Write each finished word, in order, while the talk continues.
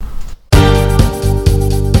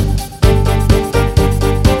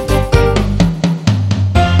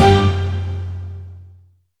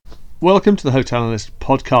Welcome to the Hotel Analyst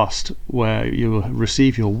podcast, where you will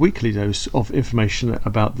receive your weekly dose of information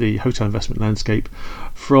about the hotel investment landscape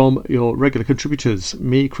from your regular contributors,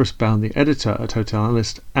 me, Chris Bound, the editor at Hotel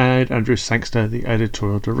Analyst, and Andrew Sangster, the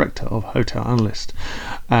editorial director of Hotel Analyst.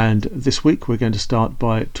 And this week we're going to start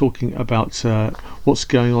by talking about what's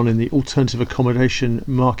going on in the alternative accommodation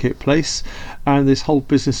marketplace and this whole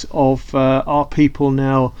business of are people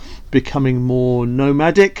now becoming more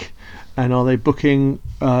nomadic, and are they booking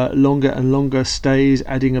longer and longer stays,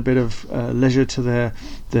 adding a bit of leisure to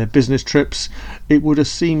their business trips? It would have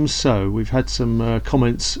seemed so. We've had some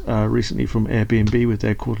comments recently from Airbnb with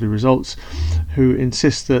their quarterly results, who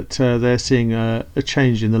insist that they're seeing a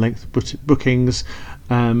change in the length of bookings,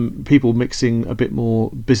 people mixing a bit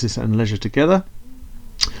more business and leisure together.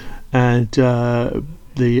 And the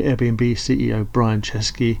Airbnb CEO Brian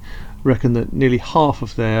Chesky reckon that nearly half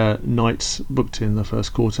of their nights booked in the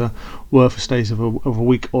first quarter were for stays of a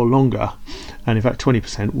week or longer, and in fact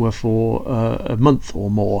 20% were for a month or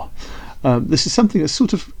more. This is something that's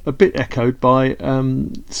sort of a bit echoed by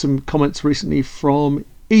some comments recently from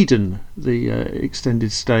Eden, the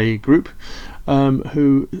extended stay group,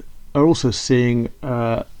 who are also seeing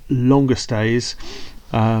longer stays.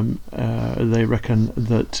 They reckon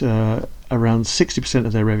that around 60%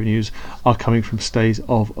 of their revenues are coming from stays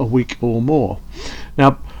of a week or more.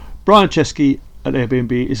 Now, Brian Chesky at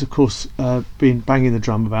Airbnb is, of course, been banging the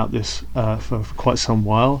drum about this for quite some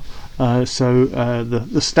while. So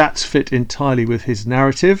the stats fit entirely with his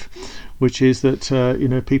narrative, which is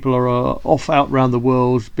that people are off out around the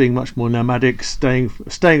world, being much more nomadic,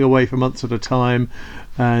 staying away for months at a time,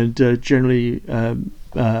 and generally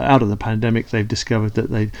out of the pandemic, they've discovered that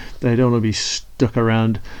they don't want to be stuck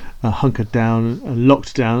around, hunkered down,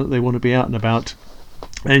 locked down. They want to be out and about,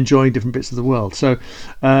 enjoying different bits of the world. So,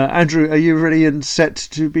 Andrew, are you ready and set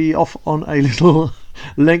to be off on a little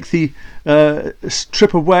lengthy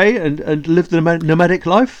trip away and live the nomadic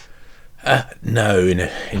life? No, in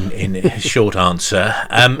a short answer,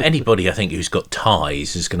 anybody I think who's got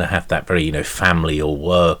ties is going to have that very family or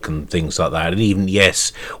work and things like that. And even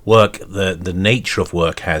work, the nature of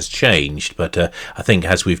work has changed, but I think,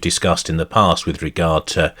 as we've discussed in the past with regard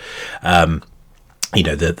to the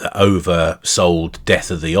oversold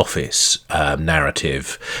death of the office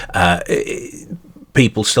narrative,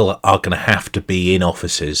 people still are going to have to be in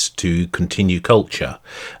offices to continue culture.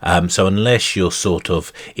 So unless you're sort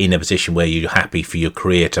of in a position where you're happy for your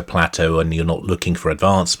career to plateau and you're not looking for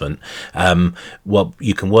advancement,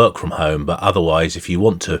 you can work from home. But otherwise, if you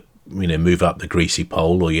want to move up the greasy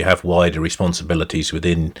pole, or you have wider responsibilities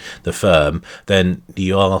within the firm, then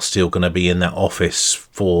you are still going to be in that office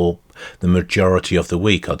for the majority of the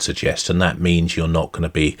week, I'd suggest, and that means you're not going to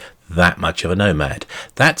be that much of a nomad.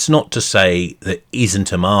 That's not to say there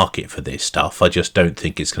isn't a market for this stuff. I just don't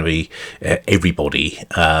think it's going to be everybody,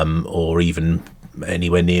 or even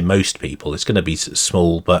anywhere near most people. It's going to be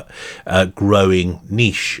small but growing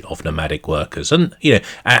niche of nomadic workers. And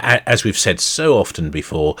as we've said so often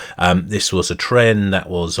before, this was a trend that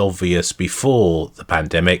was obvious before the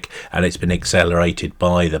pandemic, and it's been accelerated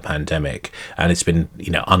by the pandemic, and it's been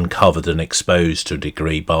uncovered and exposed to a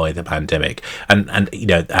degree by the pandemic, and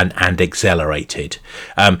accelerated.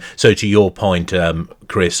 So to your point,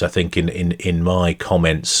 Chris, I think in my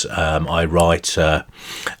comments, I write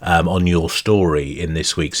on your story in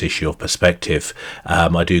this week's issue of Perspective,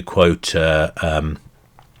 I do quote Eric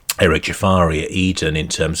Jafari at Eden in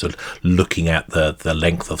terms of looking at the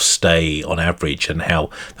length of stay on average and how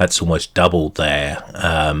that's almost doubled there,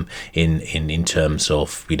 in terms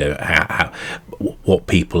of how what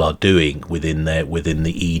people are doing within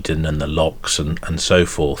the Eden and the locks and so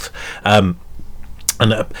forth.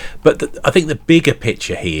 But I think the bigger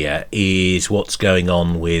picture here is what's going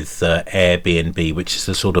on with Airbnb, which is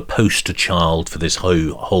the sort of poster child for this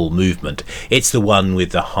whole movement. It's the one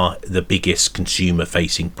with the biggest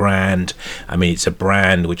consumer-facing brand. I mean, it's a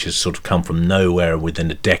brand which has sort of come from nowhere, and within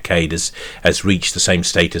a decade has reached the same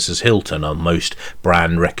status as Hilton on most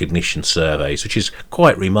brand recognition surveys, which is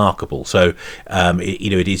quite remarkable. So,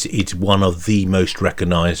 it's one of the most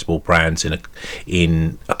recognisable brands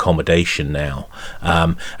in accommodation now.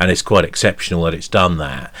 And it's quite exceptional that it's done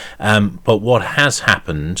that. But what has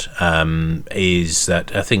happened is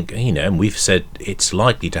that I think, and we've said it's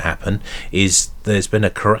likely to happen, is there's been a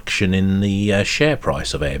correction in the share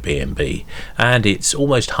price of Airbnb, and it's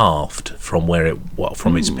almost halved from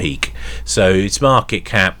from its peak. So its market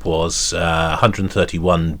cap was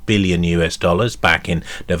 131 billion US dollars back in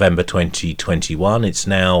November 2021. It's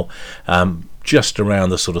now just around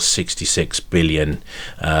the sort of 66 billion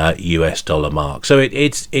US dollar mark. So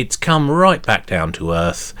it's come right back down to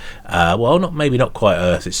earth. Maybe not quite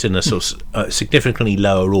earth. It's in a sort of significantly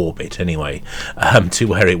lower orbit anyway, to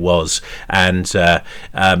where it was. And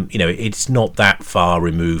it's not that far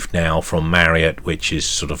removed now from Marriott, which is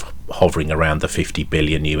sort of hovering around the 50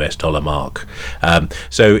 billion US dollar mark.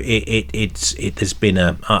 So there's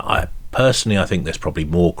been personally, I think there's probably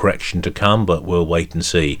more correction to come, but we'll wait and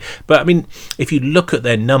see. But I mean, if you look at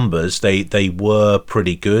their numbers, they were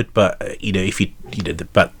pretty good. But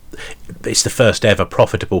but it's the first ever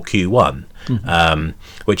profitable Q1,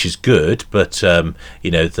 which is good. But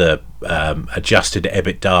the adjusted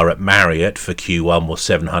EBITDA at Marriott for Q1 was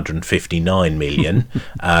 759 million.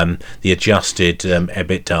 The adjusted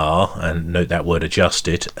EBITDA, and note that word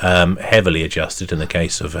adjusted, heavily adjusted in the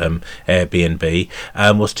case of Airbnb,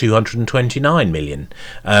 was 229 million.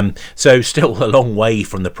 So still a long way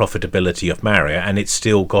from the profitability of Marriott, and it's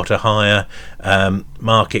still got a higher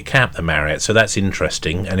market cap than Marriott. So that's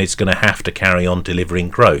interesting, and it's going to have to carry on delivering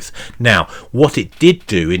growth. Now, what it did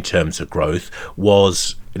do in terms of growth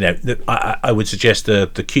was, I would suggest the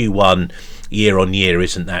Q1 year on year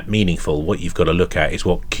isn't that meaningful. What you've got to look at is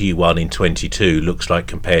what Q1 in 22 looks like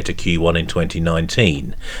compared to Q1 in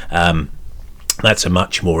 2019. That's a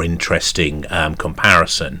much more interesting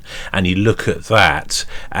comparison, and you look at that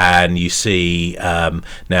and you see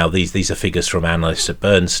now these are figures from analysts at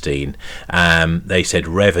Bernstein. They said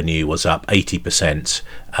revenue was up 80%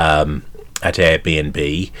 at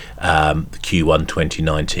Airbnb, Q1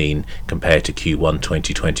 2019 compared to Q1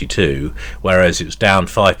 2022, whereas it was down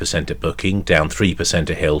 5% at Booking, down 3%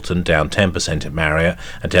 at Hilton, down 10% at Marriott,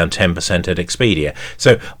 and down 10% at Expedia.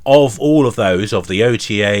 So of all of those, of the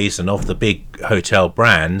OTAs and of the big hotel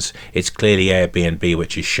brands, it's clearly Airbnb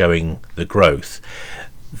which is showing the growth.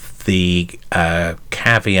 The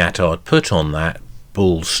caveat I'd put on that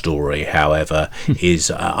bull story, however, is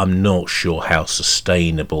I'm not sure how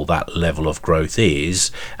sustainable that level of growth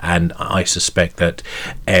is, and I suspect that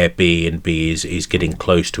Airbnb is getting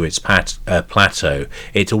close to its plateau.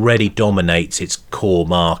 It already dominates its core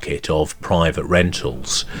market of private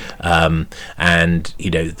rentals, and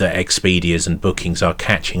the Expedias and Bookings are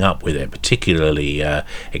catching up with it, particularly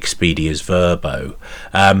Expedia's Vrbo,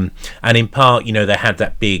 and in part, they had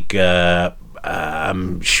that big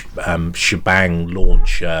shebang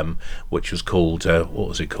launch, which was called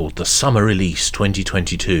the Summer Release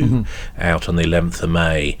 2022, out on the 11th of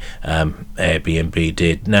May. Airbnb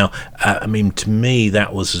did. Now, to me,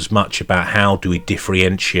 that was as much about how do we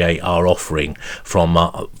differentiate our offering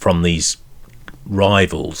from these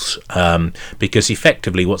rivals, because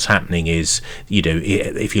effectively what's happening is,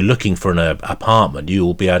 if you're looking for an apartment, you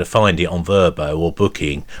will be able to find it on Vrbo or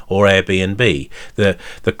Booking or Airbnb.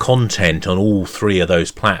 The content on all three of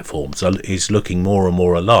those platforms is looking more and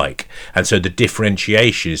more alike, and so the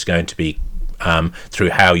differentiation is going to be through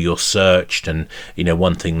how you're searched. And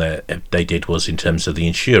one thing that they did was in terms of the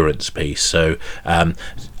insurance piece, so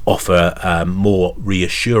offer more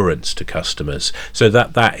reassurance to customers. So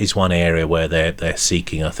that is one area where they're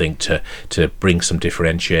seeking, I think, to bring some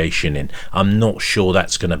differentiation in. I'm not sure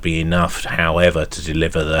that's going to be enough, however, to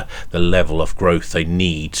deliver the level of growth they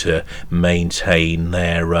need to maintain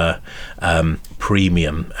their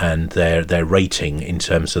premium and their rating in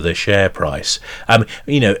terms of their share price.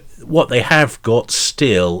 What they have got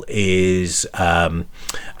still is an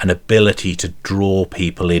ability to draw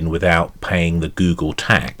people in without paying the Google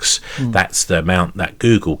tax. That's the amount that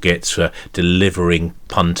Google gets for delivering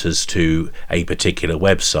punters to a particular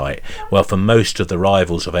website. Well, for most of the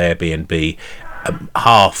rivals of Airbnb,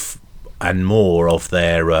 half and more of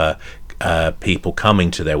their people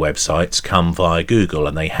coming to their websites come via Google,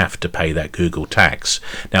 and they have to pay that Google tax.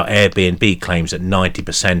 Now, Airbnb claims that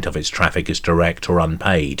 90% of its traffic is direct or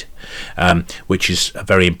unpaid, which is a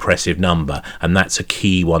very impressive number, and that's a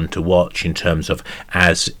key one to watch in terms of,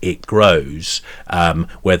 as it grows,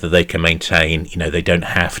 whether they can maintain, they don't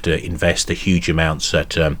have to invest the huge amounts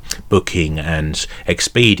that Booking and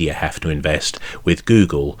Expedia have to invest with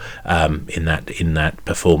Google in that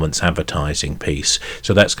performance advertising piece.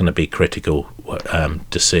 So that's going to be critical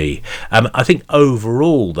to see. I think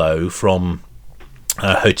overall, though, from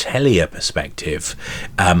a hotelier perspective,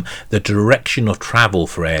 the direction of travel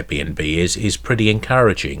for Airbnb is pretty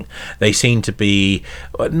encouraging. They seem to be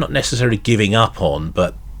not necessarily giving up on,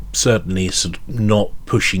 but certainly sort of not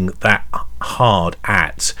pushing that hard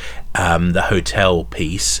at the hotel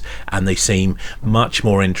piece, and they seem much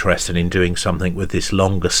more interested in doing something with this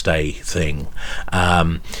longer stay thing,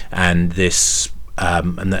 and this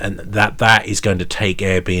and that is going to take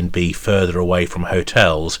Airbnb further away from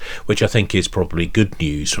hotels, which I think is probably good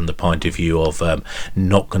news from the point of view of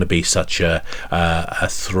not going to be such a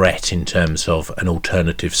threat in terms of an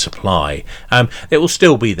alternative supply. It will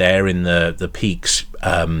still be there in the peaks,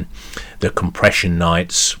 the compression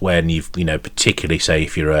nights when particularly say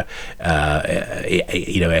if you're at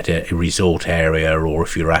a resort area, or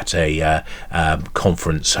if you're at a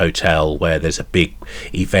conference hotel where there's a big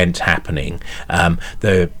event happening,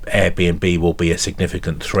 the Airbnb will be a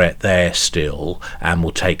significant threat there still, and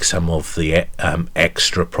will take some of the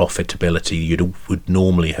extra profitability you would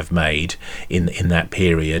normally have made in that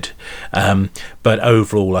period. But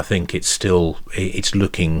overall, I think it's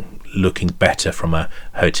looking better from a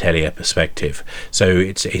hotelier perspective. So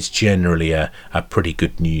it's generally a pretty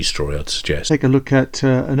good news story, I'd suggest. Take a look at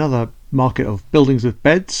another market of buildings with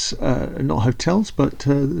beds, not hotels, but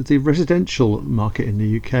the residential market in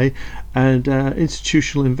the UK, and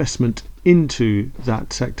institutional investment into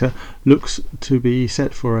that sector looks to be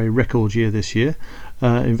set for a record year this year.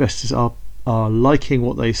 Investors are liking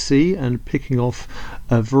what they see and picking off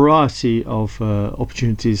a variety of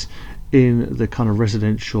opportunities in the kind of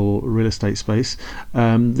residential real estate space.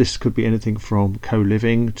 This could be anything from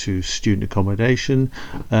co-living to student accommodation,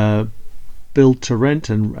 build to rent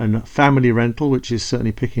and family rental, which is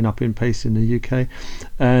certainly picking up in pace in the UK,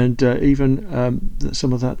 and even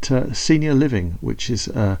some of that senior living, which is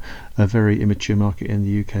a very immature market in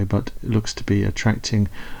the UK, but looks to be attracting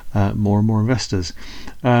more and more investors.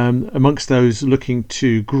 Amongst those looking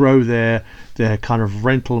to grow their kind of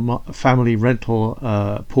family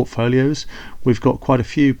rental portfolios, we've got quite a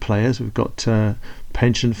few players. We've got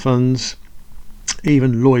pension funds,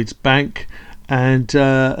 even Lloyds Bank, and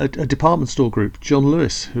a department store group, John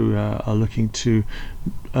Lewis, who are looking to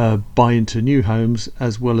buy into new homes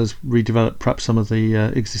as well as redevelop perhaps some of the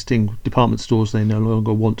existing department stores they no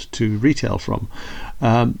longer want to retail from.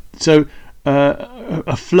 So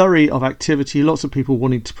a flurry of activity, lots of people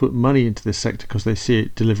wanting to put money into this sector because they see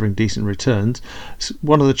it delivering decent returns.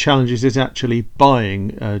 One of the challenges is actually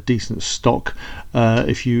buying decent stock.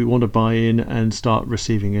 If you want to buy in and start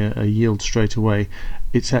receiving a yield straight away,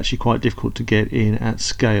 it's actually quite difficult to get in at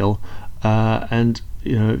scale, and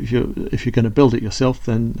if you're going to build it yourself,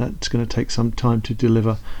 then that's going to take some time to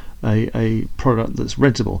deliver a product that's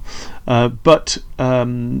rentable. But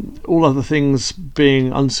all other things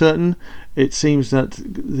being uncertain, it seems that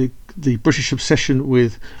the British obsession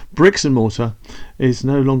with bricks and mortar is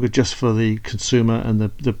no longer just for the consumer and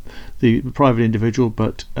the private individual,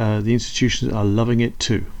 but the institutions are loving it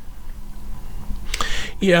too.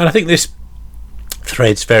 Yeah, and I think this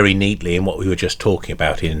threads very neatly in what we were just talking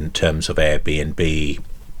about in terms of Airbnb,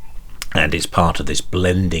 and is part of this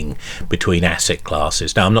blending between asset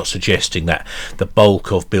classes. Now, I'm not suggesting that the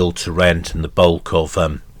bulk of build to rent and the bulk of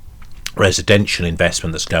residential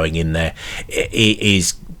investment that's going in there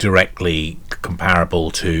is directly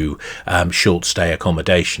comparable to short stay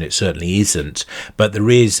accommodation. It certainly isn't, but there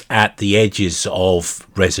is at the edges of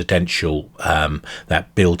residential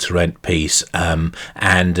that build to rent piece, and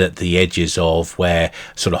at the edges of where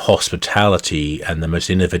sort of hospitality and the most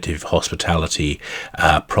innovative hospitality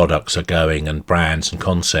products are going and brands and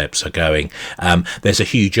concepts are going. There's a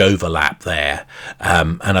huge overlap there,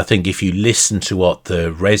 and I think if you listen to what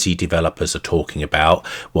the resi developers are talking about,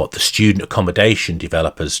 what the student accommodation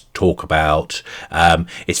developers talk about,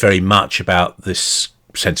 it's very much about this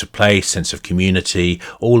sense of place, sense of community,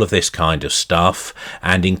 all of this kind of stuff,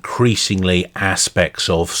 and increasingly aspects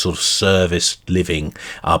of sort of service living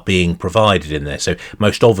are being provided in there. So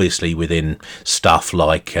most obviously within stuff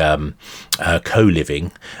like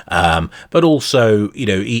co-living, but also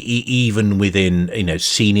even within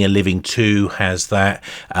senior living too has that,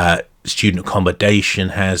 student accommodation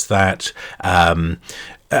has that, and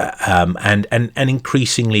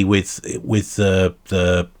increasingly with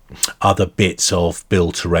the other bits of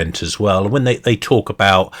build to rent as well. When they talk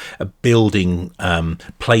about building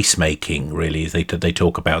placemaking, really, they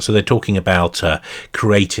talk about, so they're talking about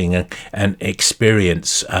creating an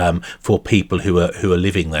experience for people who are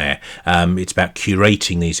living there. It's about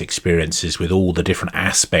curating these experiences with all the different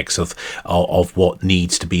aspects of what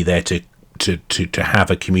needs to be there to have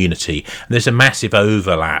a community. And there's a massive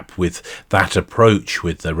overlap with that approach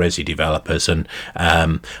with the resi developers and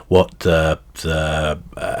what the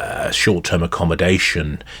short-term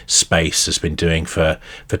accommodation space has been doing for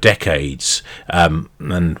decades,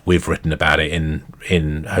 and we've written about it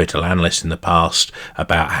in Hotel Analyst in the past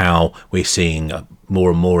about how we're seeing more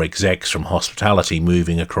and more execs from hospitality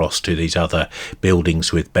moving across to these other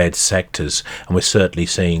buildings with bed sectors, and we're certainly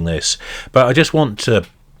seeing this. But I just want to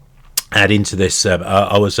add into this.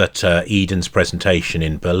 I was at Eden's presentation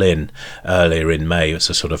in Berlin earlier in May. It's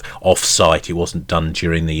a sort of off-site. It wasn't done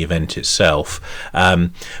during the event itself,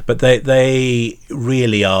 but they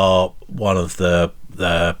really are one of the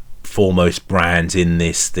foremost brands in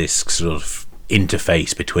this sort of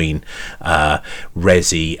interface between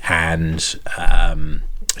resi and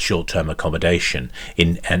short-term accommodation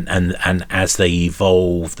and as they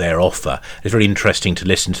evolve their offer. It's very interesting to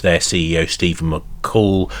listen to their CEO Stephen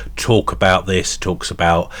McCall talk about this. Talks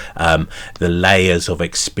about the layers of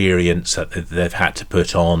experience that they've had to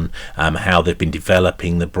put on, how they've been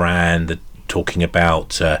developing the brand, talking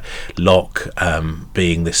about Lock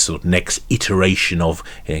being this sort of next iteration of,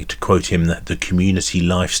 to quote him, the community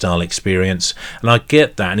lifestyle experience. And I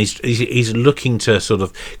get that, and he's looking to sort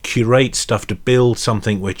of curate stuff to build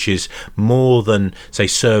something which is more than, say,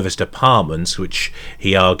 serviced apartments, which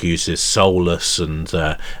he argues is soulless and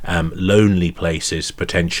lonely places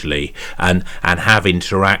potentially, and have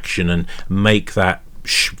interaction and make that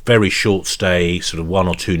very short stay, sort of 1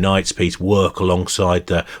 or 2 nights piece, work alongside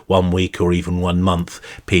the 1 week or even 1 month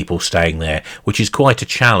people staying there, which is quite a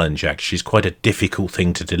challenge. Actually, it's quite a difficult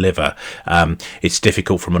thing to deliver. It's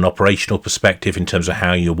difficult from an operational perspective in terms of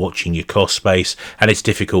how you're watching your cost base, and it's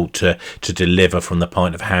difficult to deliver from the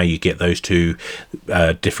point of how you get those two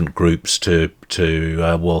different groups to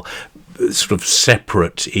sort of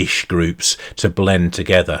separate-ish groups to blend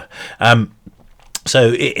together.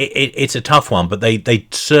 So it's a tough one, but they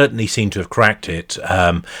certainly seem to have cracked it.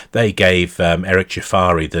 They gave Eric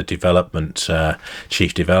Jafari, the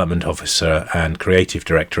chief development officer and creative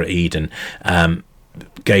director at Eden,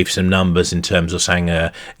 gave some numbers in terms of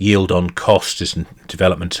saying yield on cost is, in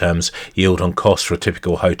development terms, yield on cost for a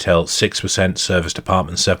typical hotel 6%, serviced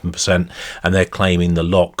apartment 7%, and they're claiming the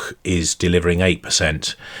Lock is delivering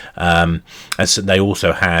 8%. And so they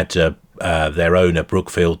also had their owner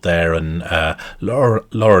Brookfield there, and Lauren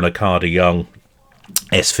Accardo-Young,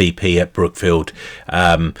 SVP at Brookfield.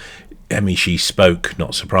 She spoke,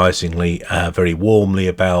 not surprisingly, very warmly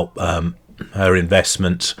about her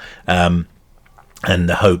investment, and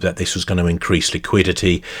the hope that this was going to increase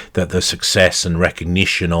liquidity, that the success and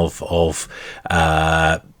recognition of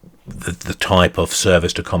the type of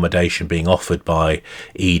serviced accommodation being offered by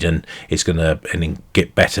Eden is going to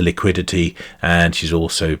get better liquidity, and she's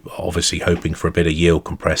also obviously hoping for a bit of yield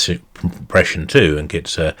compression too, and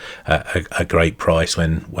gets a great price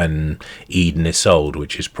when Eden is sold,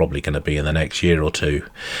 which is probably going to be in the next year or two.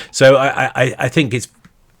 So I think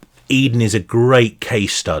Eden is a great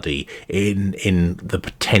case study in the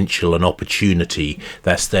potential and opportunity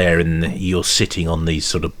that's there, and you're sitting on these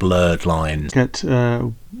sort of blurred lines. At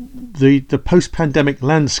the post-pandemic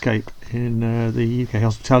landscape in the UK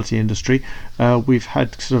hospitality industry, we've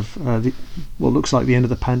had sort of what looks like the end of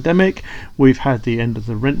the pandemic. We've had the end of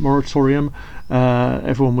the rent moratorium.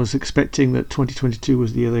 Everyone was expecting that 2022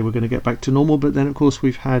 was the year they were going to get back to normal, but then of course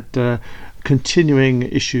we've had continuing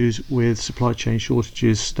issues with supply chain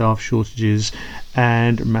shortages, staff shortages,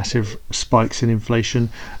 and massive spikes in inflation,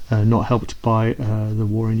 not helped by the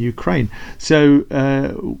war in Ukraine. So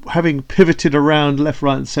having pivoted around left,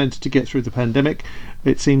 right and centre to get through the pandemic,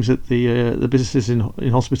 it seems that the businesses in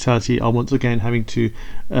hospitality are once again having to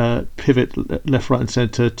pivot left, right and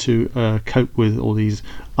centre to cope with all these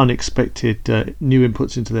unexpected new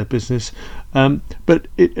inputs into their business. But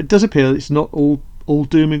it does appear that it's not all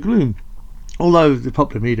doom and gloom. Although the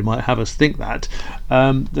popular media might have us think that,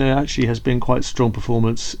 there actually has been quite strong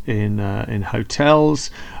performance in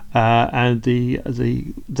hotels, and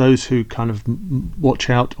those who kind of watch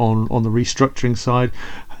out on the restructuring side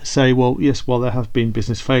say, well, yes, while there have been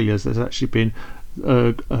business failures, there's actually been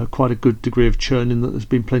quite a good degree of churn, in that there's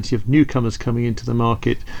been plenty of newcomers coming into the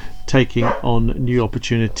market, taking on new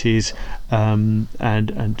opportunities, and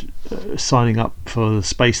signing up for the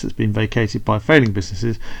space that's been vacated by failing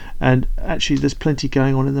businesses. And actually there's plenty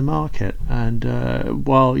going on in the market, and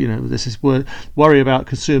while this is worry about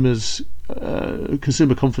consumer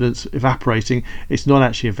confidence evaporating, it's not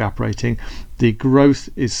actually evaporating. The growth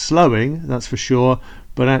is slowing, that's for sure,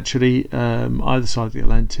 but actually either side of the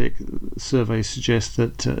Atlantic, surveys suggest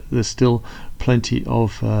that there's still plenty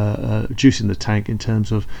of juice in the tank in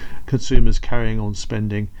terms of consumers carrying on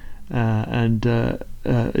spending, and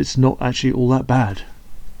it's not actually all that bad.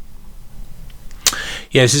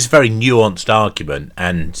 Yes, it's a very nuanced argument,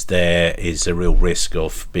 and there is a real risk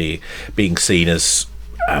of being seen as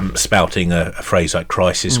spouting a phrase like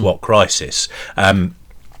crisis, what crisis?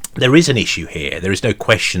 There is an issue here. There is no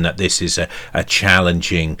question that this is a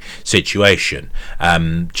challenging situation.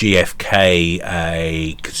 GfK,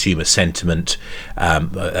 a consumer sentiment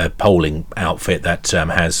a polling outfit that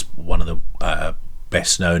has one of the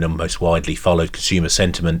best known and most widely followed consumer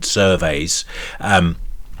sentiment surveys.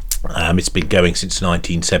 It's been going since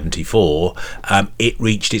 1974. It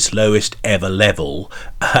reached its lowest ever level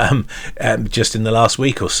just in the last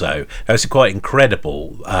week or so. It's quite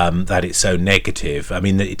incredible that it's so negative. I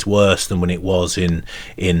mean, it's worse than when it was in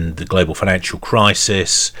the global financial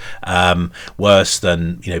crisis, worse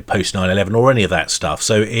than post 9/11 or any of that stuff.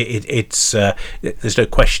 So it's there's no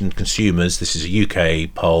question consumers. This is a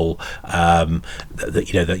UK poll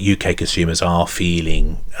that UK consumers are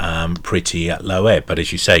feeling pretty at low ebb. But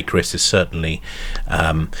as you say, Chris, there's certainly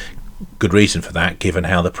good reason for that, given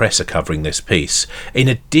how the press are covering this piece. In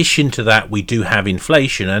addition to that, we do have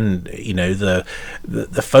inflation, and the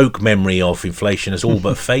folk memory of inflation has all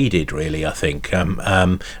but faded, really, I think.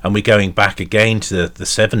 And we're going back again to the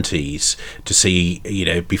 70s to see,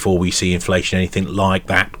 before we see inflation anything like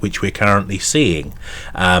that which we're currently seeing.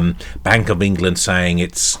 Bank of England saying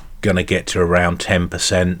it's going to get to around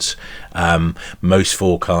 10%. Most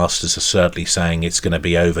forecasters are certainly saying it's going to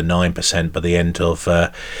be over 9% by the end of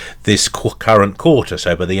this current quarter,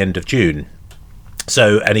 so by the end of June.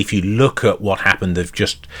 So, and if you look at what happened, they've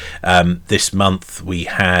just this month we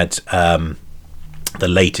had the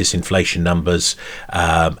latest inflation numbers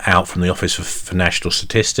out from the Office for National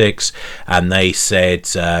Statistics, and they said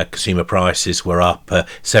consumer prices were up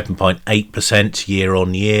 7.8% year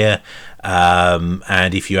on year.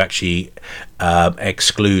 And if you actually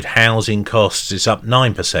exclude housing costs, it's up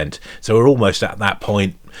 9%. So we're almost at that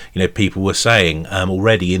point, people were saying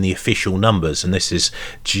already in the official numbers, and this is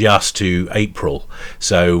just to April.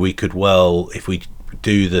 So we could well, if we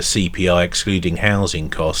do the CPI excluding housing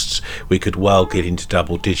costs, we could well get into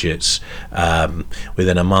double digits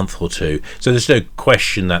within a month or two. So there's no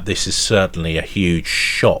question that this is certainly a huge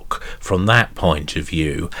shock from that point of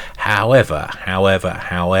view. However,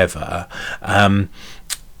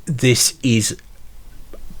 this is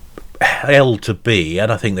held to be,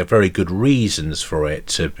 and I think there are very good reasons for it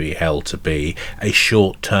to be held to be, a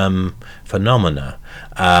short-term phenomena.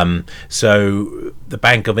 So the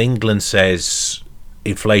Bank of England says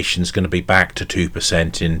inflation's going to be back to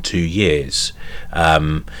 2% in 2 years.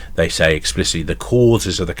 They say explicitly the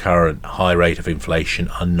causes of the current high rate of inflation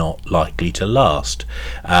are not likely to last.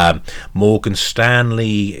 Morgan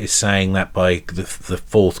Stanley is saying that by the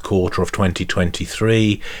fourth quarter of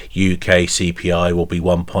 2023, UK CPI will be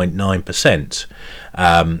 1.9%.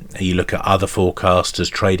 You look at other forecasters,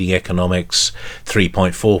 Trading Economics,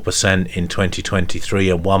 3.4% in 2023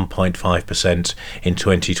 and 1.5% in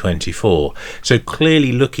 2024. So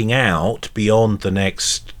clearly looking out beyond the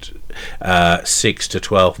next 6 to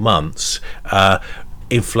 12 months,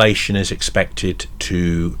 inflation is expected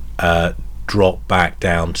to drop back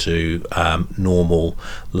down to normal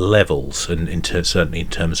levels, and certainly in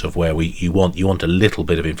terms of where you want a little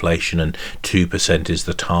bit of inflation, and 2% is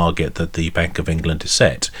the target that the Bank of England has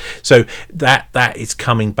set. So that is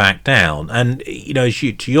coming back down, and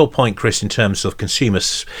to your point, Chris, in terms of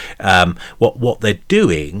consumers, what they're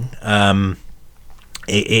doing.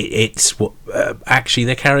 It's what actually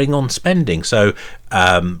they're carrying on spending. So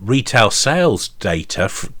retail sales data,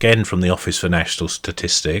 again from the Office for National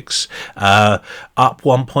Statistics, up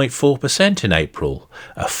 1.4% in April,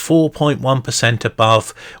 4.1%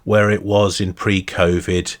 above where it was in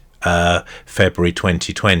pre-COVID February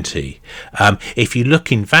 2020. If you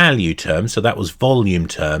look in value terms, so that was volume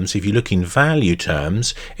terms, if you look in value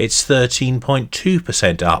terms, it's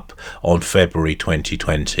 13.2% up on February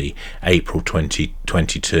 2020, April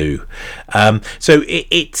 2022. So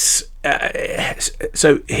it's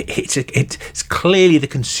clearly the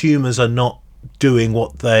consumers are not doing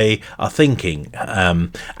what they are thinking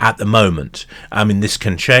at the moment. I mean, this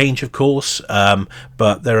can change, of course,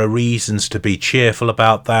 but there are reasons to be cheerful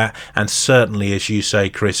about that. And certainly, as you say,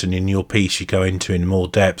 Chris, and in your piece you go into in more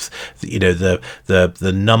depth,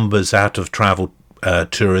 the numbers out of travel,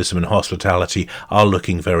 tourism and hospitality are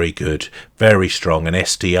looking very good, very strong, and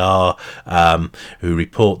SDR, who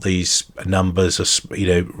report these numbers,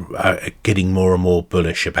 are getting more and more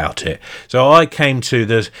bullish about it. So I came to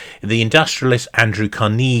the industrialist Andrew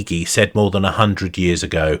Carnegie said more than 100 years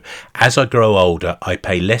ago, "As I grow older, I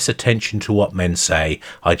pay less attention to what men say.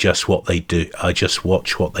 I just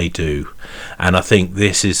watch what they do." And I think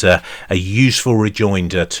this is a useful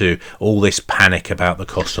rejoinder to all this panic about the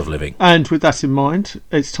cost of living. And with that in mind,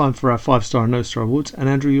 it's time for our 5-star and no-star awards. And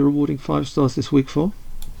Andrew, you're awarding 5 stars this week for?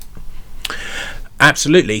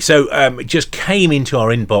 Absolutely. So it just came into our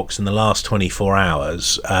inbox in the last 24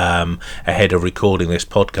 hours ahead of recording this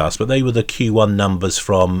podcast, but they were the Q1 numbers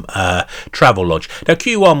from Travelodge. Now,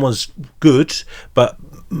 Q1 was good, but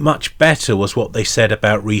much better was what they said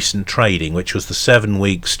about recent trading, which was the 7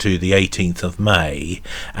 weeks to the 18th of May.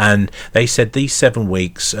 And they said these 7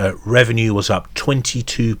 weeks revenue was up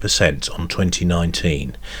 22% on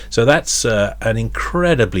 2019. So that's an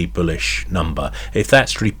incredibly bullish number. If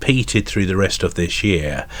that's repeated through the rest of this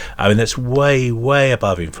year, I mean, that's way, way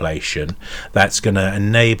above inflation. That's going to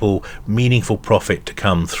enable meaningful profit to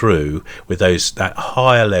come through with those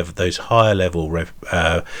higher level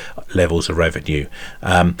levels of revenue.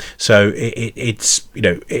 So it's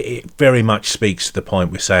it very much speaks to the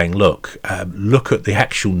point we're saying. Look at the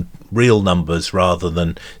actual real numbers rather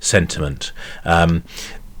than sentiment.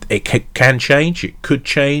 It can change. It could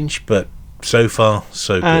change, but so far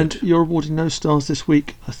so good. And you're awarding no stars this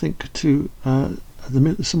week, I think, to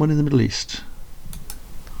someone in the Middle East.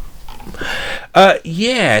 So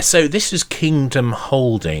this is Kingdom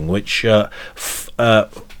Holding, which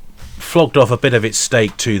flogged off a bit of its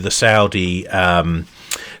stake to the Saudi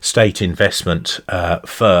state investment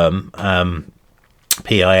firm,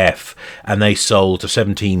 PIF, and they sold a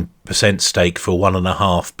 17% stake for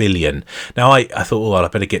 $1.5 billion. Now I thought, I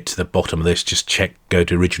better get to the bottom of this, just go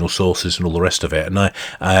to original sources and all the rest of it. And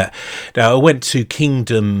I went to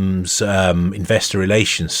Kingdom's investor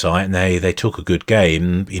relations site, and they took a good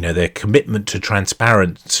game. Their commitment to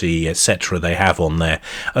transparency, etc., they have on their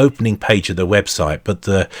opening page of their website. But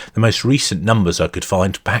the most recent numbers I could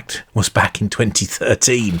find was back in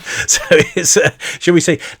 2013. So it's shall we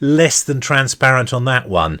say less than transparent on that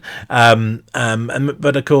one.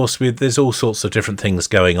 But of course, there's all sorts of different things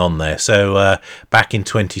going on there. So back in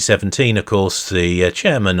 2017, of course, the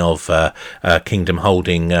chairman of Kingdom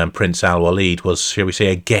Holding, Prince Al Walid, was, shall we say,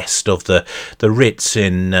 a guest of the Ritz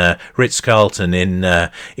in Ritz-Carlton in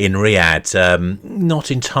Riyadh.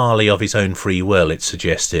 Not entirely of his own free will, it's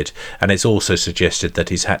suggested, and it's also suggested that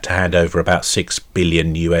he's had to hand over about $6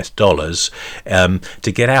 billion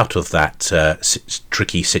to get out of that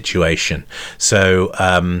tricky situation. So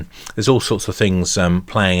there's all sorts of things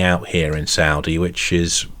playing out here in Saudi, which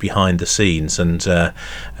is behind the scenes, and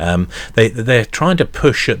they're trying to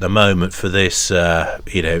push at the moment for this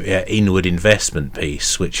inward investment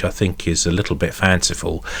piece, which I think is a little bit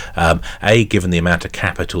fanciful. Given the amount of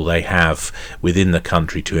capital they have within the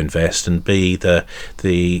country to invest, and B, the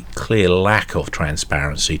clear lack of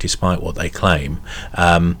transparency, despite what they claim,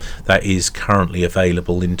 that is currently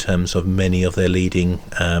available in terms of many of their leading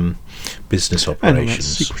business operations. And on that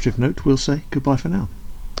secretive note, we'll say goodbye for now.